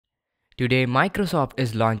Today, Microsoft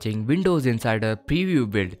is launching Windows Insider Preview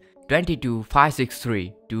Build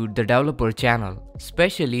 22563 to the developer channel.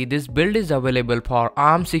 Specially, this build is available for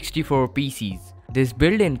ARM64 PCs. This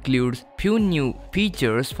build includes few new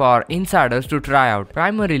features for insiders to try out,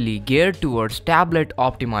 primarily geared towards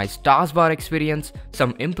tablet-optimized taskbar experience,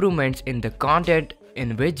 some improvements in the content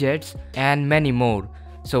in widgets, and many more.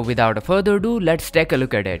 So without further ado, let's take a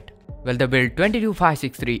look at it. Well, the build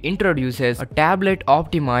 22563 introduces a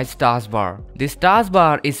tablet-optimized taskbar. This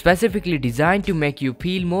taskbar is specifically designed to make you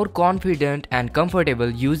feel more confident and comfortable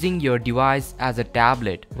using your device as a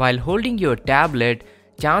tablet. While holding your tablet,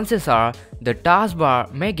 chances are the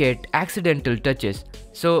taskbar may get accidental touches.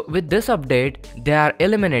 So with this update, they are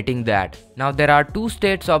eliminating that. Now there are two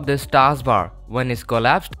states of this taskbar. One is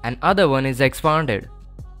collapsed and other one is expanded.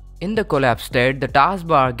 In the collapsed state, the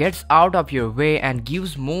taskbar gets out of your way and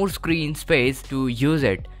gives more screen space to use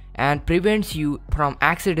it and prevents you from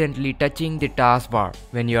accidentally touching the taskbar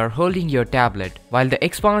when you are holding your tablet. While the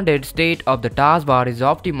expanded state of the taskbar is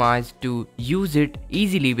optimized to use it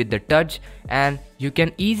easily with the touch, and you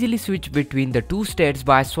can easily switch between the two states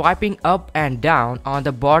by swiping up and down on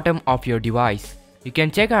the bottom of your device. You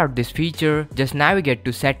can check out this feature. Just navigate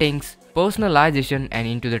to Settings, Personalization, and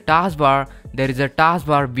into the taskbar there is a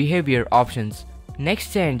taskbar behavior options.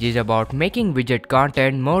 Next change is about making widget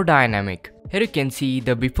content more dynamic. Here you can see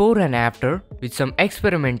the before and after. With some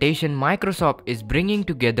experimentation, Microsoft is bringing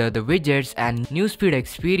together the widgets and newsfeed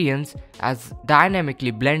experience as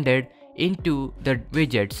dynamically blended into the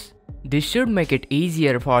widgets. This should make it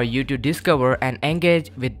easier for you to discover and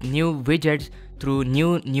engage with new widgets through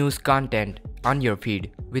new news content on your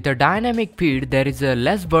feed. With a dynamic feed, there is a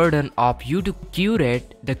less burden of you to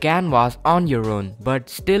curate the canvas on your own, but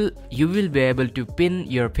still you will be able to pin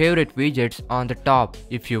your favorite widgets on the top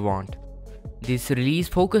if you want. This release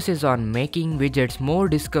focuses on making widgets more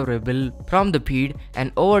discoverable from the feed,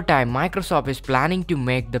 and over time Microsoft is planning to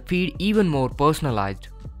make the feed even more personalized.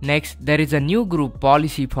 Next, there is a new group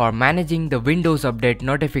policy for managing the Windows Update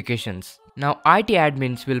notifications. Now IT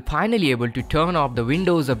admins will finally able to turn off the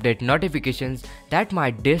Windows Update notifications that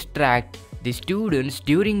might distract the students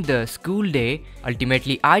during the school day.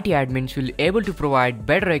 Ultimately, IT admins will be able to provide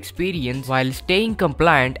better experience while staying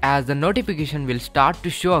compliant, as the notification will start to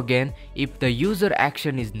show again if the user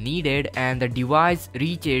action is needed and the device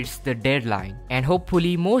reaches the deadline. And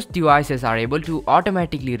hopefully most devices are able to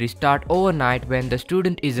automatically restart overnight when the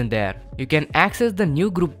student isn't there. You can access the new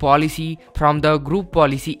group policy from the group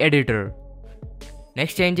policy editor.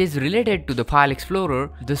 Next change is related to the File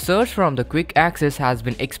Explorer. The search from the Quick Access has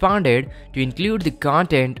been expanded to include the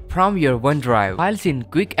content from your OneDrive. Files in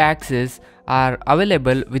Quick Access are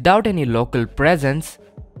available without any local presence.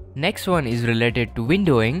 Next one is related to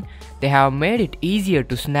windowing. They have made it easier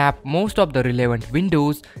to snap most of the relevant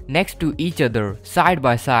windows next to each other side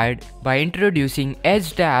by side by introducing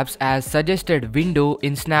edge tabs as suggested window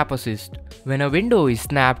in Snap Assist. When a window is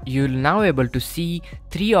snapped, you will now able to see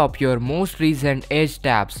 3 of your most recent edge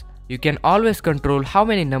tabs. You can always control how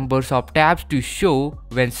many numbers of tabs to show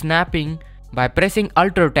when snapping by pressing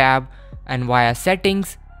Alt tab and via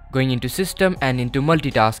settings, going into system and into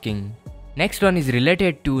multitasking. Next one is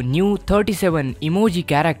related to new 37 emoji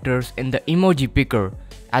characters in the emoji picker.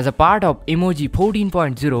 As a part of emoji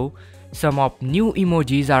 14.0, some of new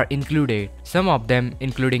emojis are included. Some of them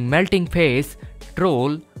including melting face,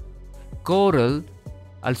 troll, coral,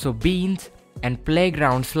 also beans, and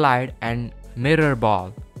playground slide and mirror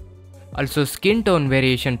ball. Also skin tone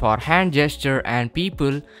variation for hand gesture and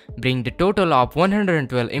people bring the total of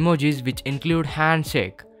 112 emojis, which include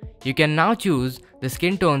handshake. You can now choose the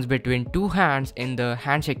skin tones between two hands in the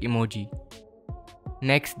handshake emoji.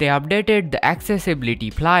 Next, they updated the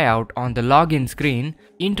accessibility flyout on the login screen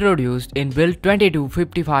introduced in build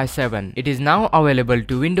 22557. It is now available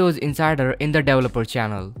to Windows Insider in the developer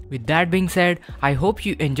channel. With that being said, I hope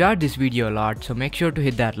you enjoyed this video a lot, so make sure to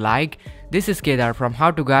hit that like. This is Kedar from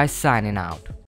How To Guys signing out.